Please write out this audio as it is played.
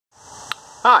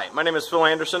Hi, my name is Phil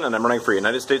Anderson, and I'm running for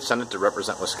United States Senate to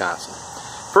represent Wisconsin.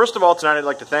 First of all, tonight I'd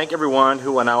like to thank everyone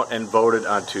who went out and voted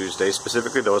on Tuesday,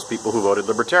 specifically those people who voted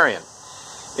Libertarian.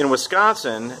 In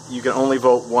Wisconsin, you can only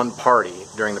vote one party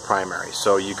during the primary,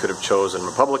 so you could have chosen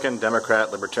Republican,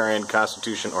 Democrat, Libertarian,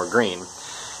 Constitution, or Green.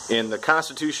 In the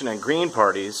Constitution and Green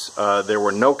parties, there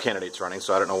were no candidates running,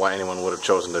 so I don't know why anyone would have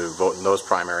chosen to vote in those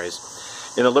primaries.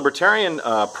 In the Libertarian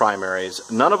primaries,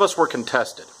 none of us were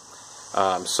contested.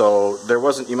 So there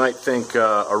wasn't, you might think,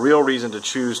 a real reason to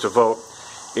choose to vote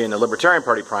in the Libertarian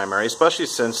Party primary, especially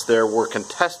since there were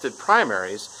contested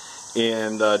primaries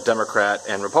in the Democrat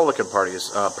and Republican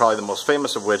parties, probably the most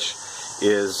famous of which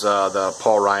is the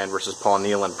Paul Ryan versus Paul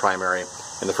Nealon primary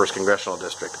in the 1st Congressional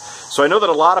District. So I know that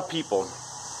a lot of people,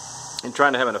 in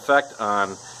trying to have an effect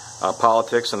on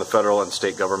politics and the federal and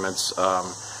state governments,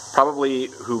 probably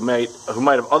who might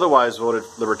have otherwise voted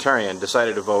Libertarian,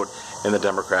 decided to vote in the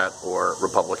Democrat or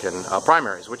Republican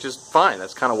primaries, which is fine.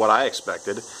 That's kind of what I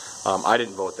expected. I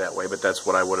didn't vote that way, but that's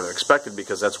what I would have expected,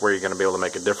 because that's where you're going to be able to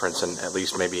make a difference and at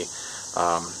least maybe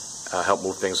help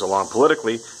move things along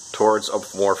politically towards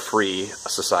a more free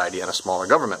society and a smaller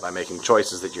government by making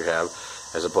choices that you have,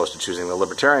 as opposed to choosing the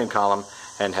Libertarian column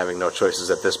and having no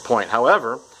choices at this point.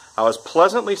 However, I was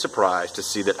pleasantly surprised to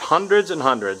see that hundreds and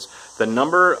hundreds, the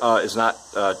number is not,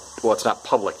 well, it's not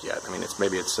public yet. I mean,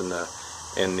 maybe it's in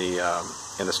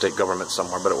the state government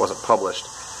somewhere, but it wasn't published.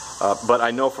 But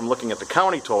I know from looking at the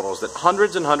county totals that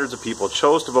hundreds and hundreds of people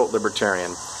chose to vote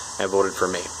Libertarian and voted for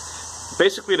me.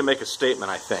 Basically to make a statement,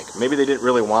 I think. Maybe they didn't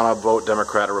really want to vote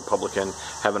Democrat or Republican,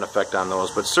 have an effect on those,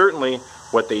 but certainly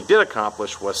what they did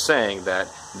accomplish was saying that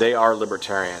they are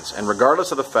Libertarians. And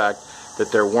regardless of the fact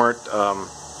that there weren't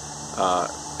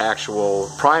actual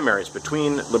primaries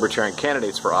between Libertarian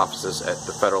candidates for offices at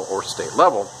the federal or state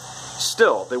level,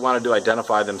 still they wanted to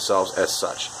identify themselves as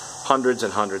such. Hundreds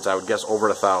and hundreds, I would guess over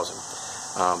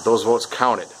 1,000. Those votes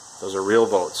counted. Those are real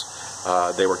votes.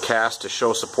 They were cast to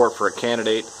show support for a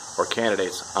candidate or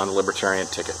candidates on the Libertarian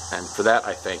ticket, and for that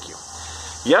I thank you.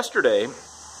 Yesterday,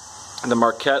 the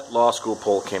Marquette Law School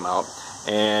poll came out,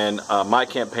 and my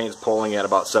campaign's polling at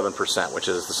about 7%, which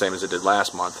is the same as it did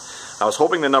last month. I was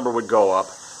hoping the number would go up,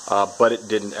 but it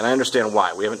didn't, and I understand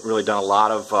why. We haven't really done a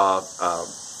lot of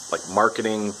like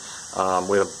marketing.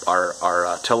 We have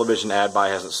our television ad buy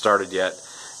hasn't started yet,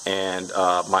 and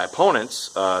my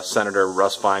opponents, Senator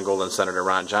Russ Feingold and Senator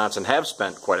Ron Johnson, have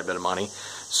spent quite a bit of money,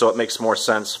 so it makes more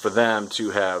sense for them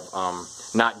to have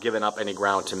not given up any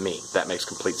ground to me. That makes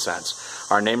complete sense.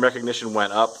 Our name recognition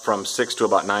went up from 6 to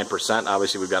about 9%.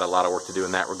 Obviously, we've got a lot of work to do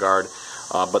in that regard,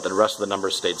 but the rest of the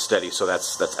numbers stayed steady, so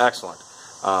that's excellent.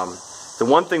 The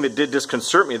one thing that did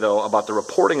disconcert me, though, about the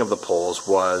reporting of the polls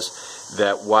was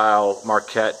that while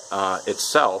Marquette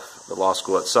itself, the law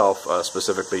school itself,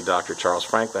 specifically Dr. Charles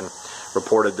Franklin,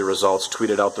 reported the results,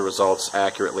 tweeted out the results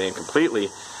accurately and completely,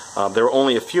 there were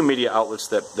only a few media outlets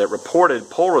that reported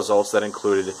poll results that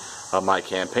included my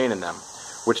campaign in them,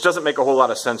 which doesn't make a whole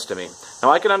lot of sense to me.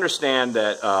 Now, I can understand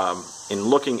that in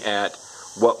looking at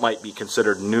what might be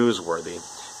considered newsworthy,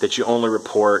 that you only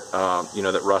report, you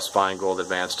know, that Russ Feingold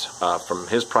advanced from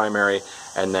his primary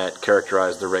and that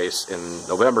characterized the race in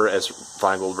November as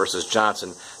Feingold versus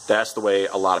Johnson. That's the way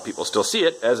a lot of people still see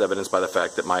it, as evidenced by the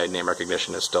fact that my name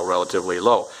recognition is still relatively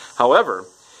low. However,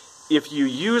 if you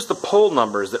use the poll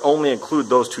numbers that only include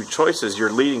those two choices,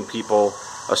 you're leading people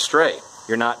astray.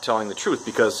 You're not telling the truth,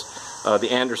 because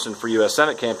the Anderson for U.S.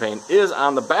 Senate campaign is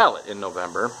on the ballot in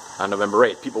November, on November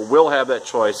 8th. People will have that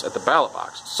choice at the ballot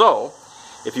box. So,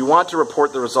 if you want to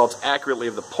report the results accurately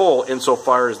of the poll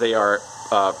insofar as they are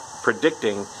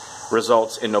predicting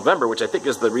results in November, which I think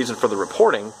is the reason for the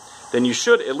reporting, then you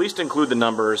should at least include the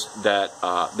numbers that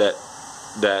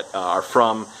are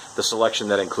from the selection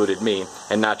that included me,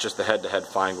 and not just the head-to-head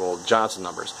Feingold-Johnson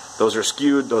numbers. Those are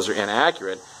skewed, those are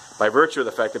inaccurate, by virtue of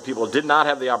the fact that people did not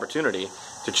have the opportunity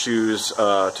to choose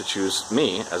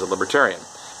me as a Libertarian.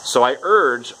 So I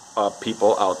urge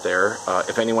people out there,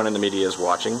 if anyone in the media is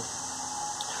watching,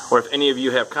 or if any of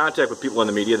you have contact with people in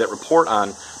the media that report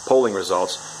on polling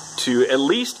results, to at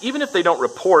least, even if they don't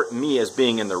report me as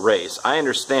being in the race, I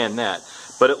understand that,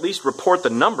 but at least report the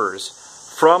numbers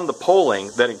from the polling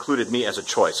that included me as a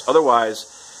choice.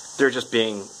 Otherwise, they're just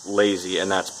being lazy,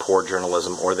 and that's poor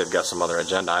journalism, or they've got some other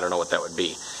agenda. I don't know what that would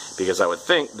be, because I would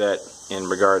think that in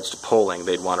regards to polling,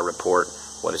 they'd want to report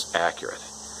what is accurate.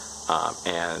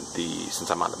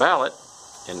 Since I'm on the ballot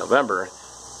in November,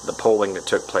 the polling that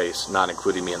took place, not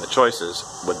including me in the choices,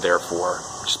 would therefore,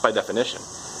 just by definition,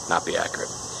 not be accurate.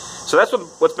 So that's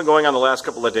what's been going on the last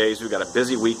couple of days. We've got a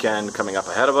busy weekend coming up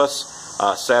ahead of us.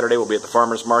 Saturday we'll be at the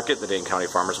Farmers Market, the Dane County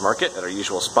Farmers Market, at our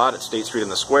usual spot at State Street in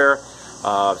the Square.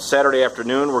 Saturday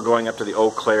afternoon, we're going up to the Eau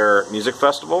Claire Music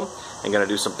Festival and going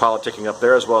to do some politicking up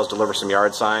there, as well as deliver some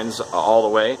yard signs all the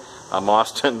way.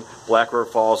 Mauston, Black River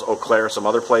Falls, Eau Claire, some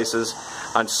other places.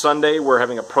 On Sunday, we're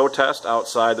having a protest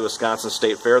outside the Wisconsin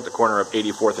State Fair at the corner of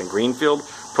 84th and Greenfield,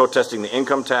 protesting the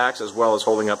income tax, as well as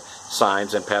holding up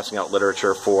signs and passing out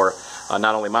literature for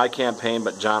not only my campaign,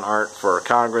 but John Arndt for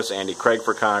Congress, Andy Craig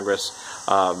for Congress,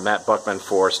 Matt Buckman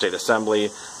for State Assembly,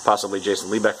 possibly Jason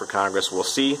Liebeck for Congress. We'll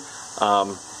see.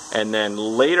 And then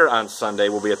later on Sunday,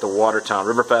 we'll be at the Watertown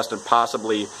Riverfest and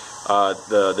possibly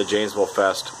the Janesville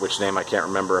Fest, which name I can't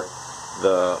remember,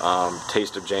 the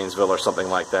Taste of Janesville or something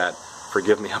like that.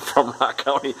 Forgive me, I'm from Rock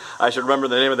County. I should remember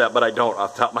the name of that, but I don't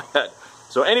off the top of my head.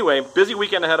 So anyway, busy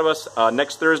weekend ahead of us.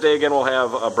 Next Thursday, again, we'll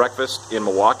have a breakfast in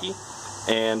Milwaukee.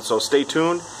 And so stay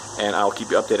tuned, and I'll keep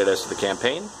you updated as to the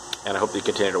campaign. And I hope that you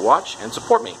continue to watch and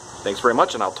support me. Thanks very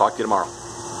much, and I'll talk to you tomorrow.